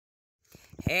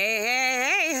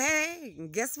Hey.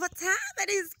 Guess what time it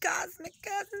is, Cosmic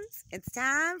Cousins? It's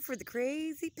time for the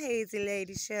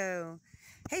CrazyPaisleyLady show.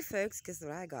 Hey, folks, guess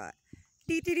what I got?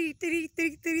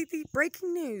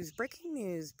 Breaking news.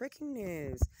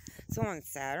 So on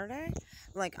Saturday,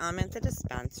 I'm at the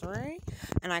dispensary,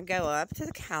 and I go up to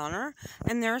the counter,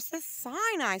 and there's this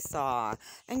sign I saw.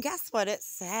 And guess what it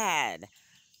said?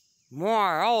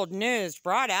 More old news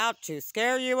brought out to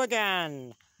scare you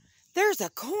again. There's a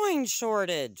coin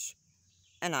shortage.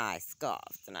 And I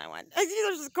scoffed, and I went,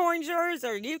 there's a coin shortage?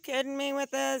 Are you kidding me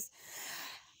with this?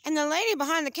 And the lady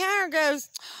behind the counter goes,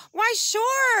 why,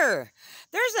 sure.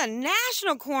 There's a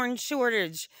national corn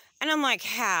shortage. And I'm like,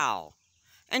 how?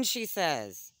 And she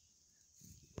says,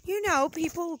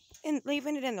 people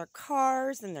leaving it in their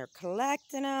cars, and they're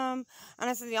collecting them. And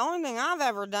I said, the only thing I've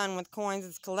ever done with coins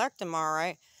is collect them, all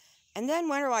right? And then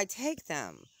where do I take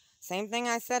them? Same thing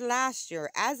I said last year.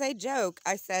 As a joke,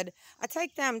 I said, I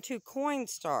take them to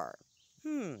Coinstar.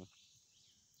 Maybe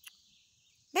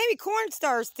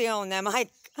Coinstar's stealing them. I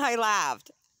laughed.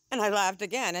 And I laughed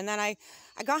again. And then I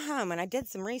got home and I did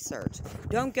some research.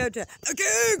 Don't go to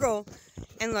Google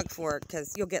and look for it,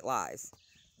 because you'll get lies.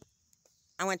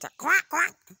 I went to quack,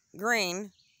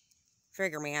 green.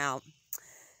 Figure me out.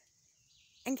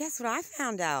 And guess what I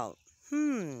found out?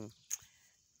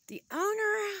 The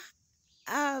owner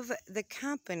of the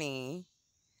company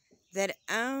that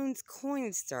owns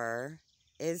Coinstar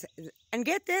is, and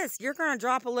get this, you're going to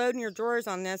drop a load in your drawers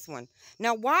on this one.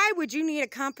 Now, why would you need a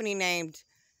company named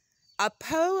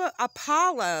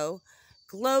Apollo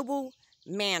Global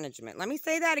Management? Let me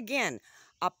say that again.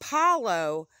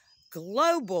 Apollo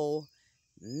Global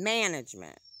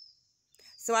Management.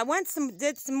 So I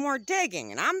did some more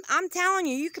digging, and I'm telling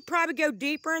you, you could probably go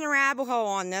deeper in the rabbit hole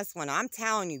on this one. I'm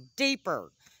telling you,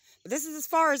 deeper. But this is as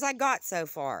far as I got so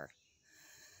far.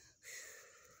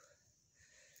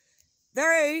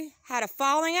 They had a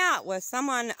falling out with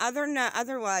someone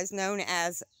otherwise known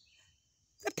as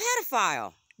the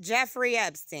pedophile, Jeffrey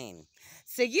Epstein.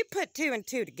 So you put 2 and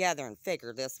 2 together and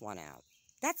figure this one out.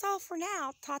 That's all for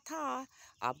now. Ta-ta.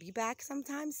 I'll be back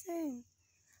sometime soon.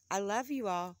 I love you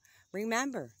all.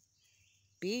 Remember,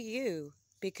 be you,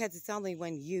 because it's only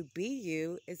when you be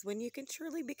you is when you can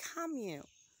truly become you.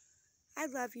 I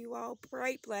love you all.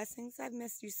 Bright blessings. I've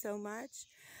missed you so much.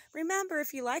 Remember,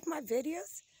 if you like my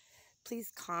videos,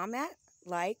 please comment,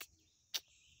 like,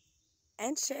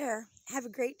 and share. Have a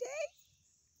great day.